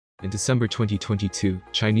In December 2022,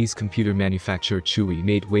 Chinese computer manufacturer Chuwi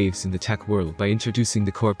made waves in the tech world by introducing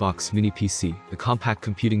the Corebox mini PC, the compact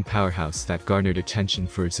computing powerhouse that garnered attention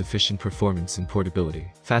for its efficient performance and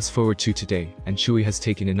portability. Fast forward to today, and Chuwi has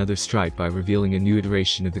taken another stride by revealing a new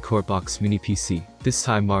iteration of the Corebox mini PC, this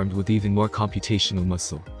time armed with even more computational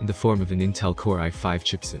muscle, in the form of an Intel Core i5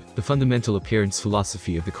 chipset. The fundamental appearance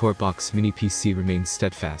philosophy of the Corebox mini PC remains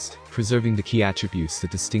steadfast, preserving the key attributes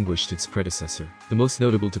that distinguished its predecessor. The most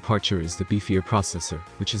notable departure is the beefier processor,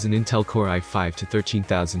 which is an Intel Core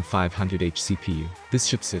i5-13500H CPU. This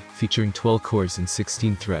chipset, featuring 12 cores and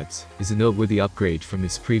 16 threads, is a noteworthy upgrade from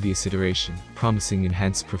its previous iteration, promising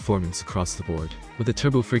enhanced performance across the board. With a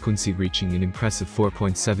turbo frequency reaching an impressive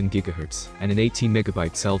 4.7 GHz and an 18 MB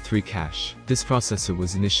L3 cache, this processor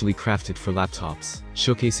was initially crafted for laptops,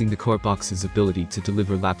 showcasing the Corebox's ability to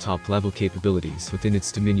deliver laptop-level capabilities within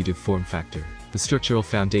its diminutive form factor. The structural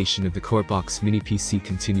foundation of the Corebox mini PC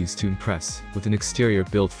continues to impress, with an exterior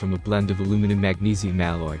built from a blend of aluminum magnesium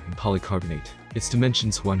alloy and polycarbonate. Its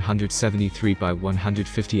dimensions 173 by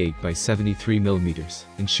 158 by 73 mm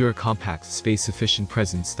ensure a compact, space-efficient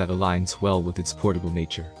presence that aligns well with its portable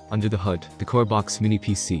nature. Under the hood, the Corebox mini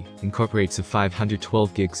PC incorporates a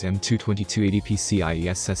 512 GB M.2 2280 PCIe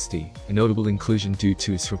SSD, a notable inclusion due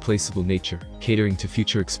to its replaceable nature, catering to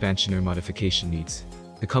future expansion or modification needs.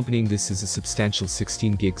 Accompanying this is a substantial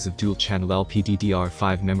 16 GB of dual-channel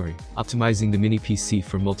LPDDR5 memory, optimizing the mini PC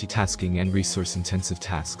for multitasking and resource-intensive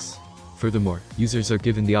tasks. Furthermore, users are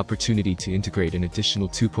given the opportunity to integrate an additional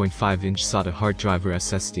 2.5-inch SATA hard drive or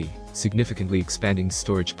SSD, significantly expanding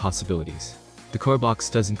storage possibilities. The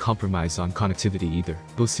Corebox doesn't compromise on connectivity either,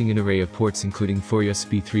 boasting an array of ports including 4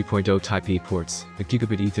 USB 3.0 Type-A ports, a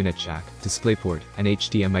Gigabit Ethernet jack, DisplayPort, and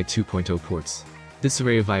HDMI 2.0 ports. This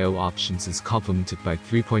array of I/O options is complemented by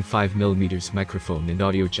 3.5mm microphone and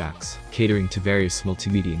audio jacks, catering to various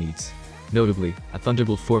multimedia needs. Notably, a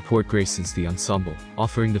Thunderbolt 4 port graces the ensemble,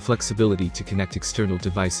 offering the flexibility to connect external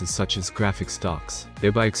devices such as graphics docks,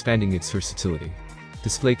 thereby expanding its versatility.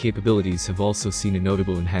 Display capabilities have also seen a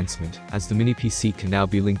notable enhancement, as the mini PC can now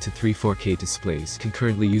be linked to 3 4K displays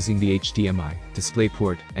concurrently using the HDMI,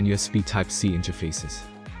 DisplayPort, and USB Type-C interfaces.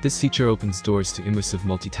 This feature opens doors to immersive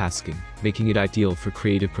multitasking, making it ideal for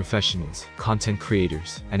creative professionals, content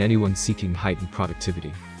creators, and anyone seeking heightened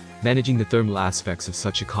productivity. Managing the thermal aspects of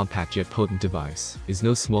such a compact yet potent device is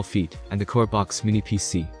no small feat, and the Corebox mini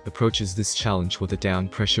PC approaches this challenge with a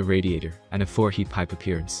down-pressure radiator and a 4-heat pipe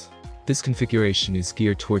appearance. This configuration is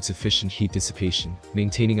geared towards efficient heat dissipation,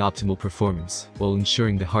 maintaining optimal performance, while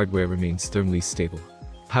ensuring the hardware remains thermally stable.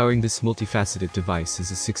 Powering this multifaceted device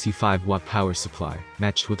is a 65-watt power supply,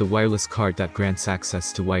 matched with a wireless card that grants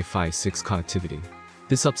access to Wi-Fi 6 connectivity.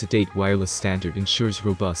 This up-to-date wireless standard ensures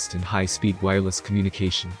robust and high-speed wireless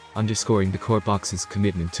communication, underscoring the Corebox's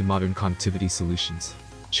commitment to modern connectivity solutions.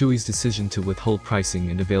 Chuwi's decision to withhold pricing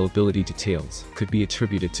and availability details could be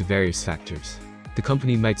attributed to various factors. The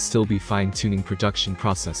company might still be fine-tuning production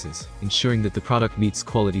processes, ensuring that the product meets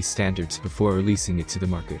quality standards before releasing it to the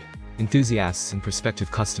market. Enthusiasts and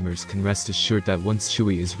prospective customers can rest assured that once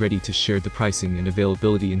Chuwi is ready to share the pricing and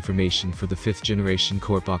availability information for the 5th-generation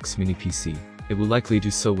Corebox mini PC, it will likely do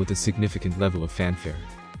so with a significant level of fanfare.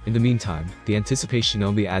 In the meantime, the anticipation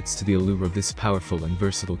only adds to the allure of this powerful and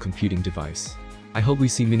versatile computing device. I hope we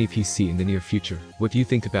see mini PC in the near future. What do you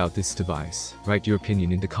think about this device? Write your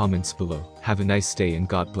opinion in the comments below. Have a nice day and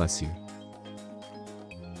God bless you.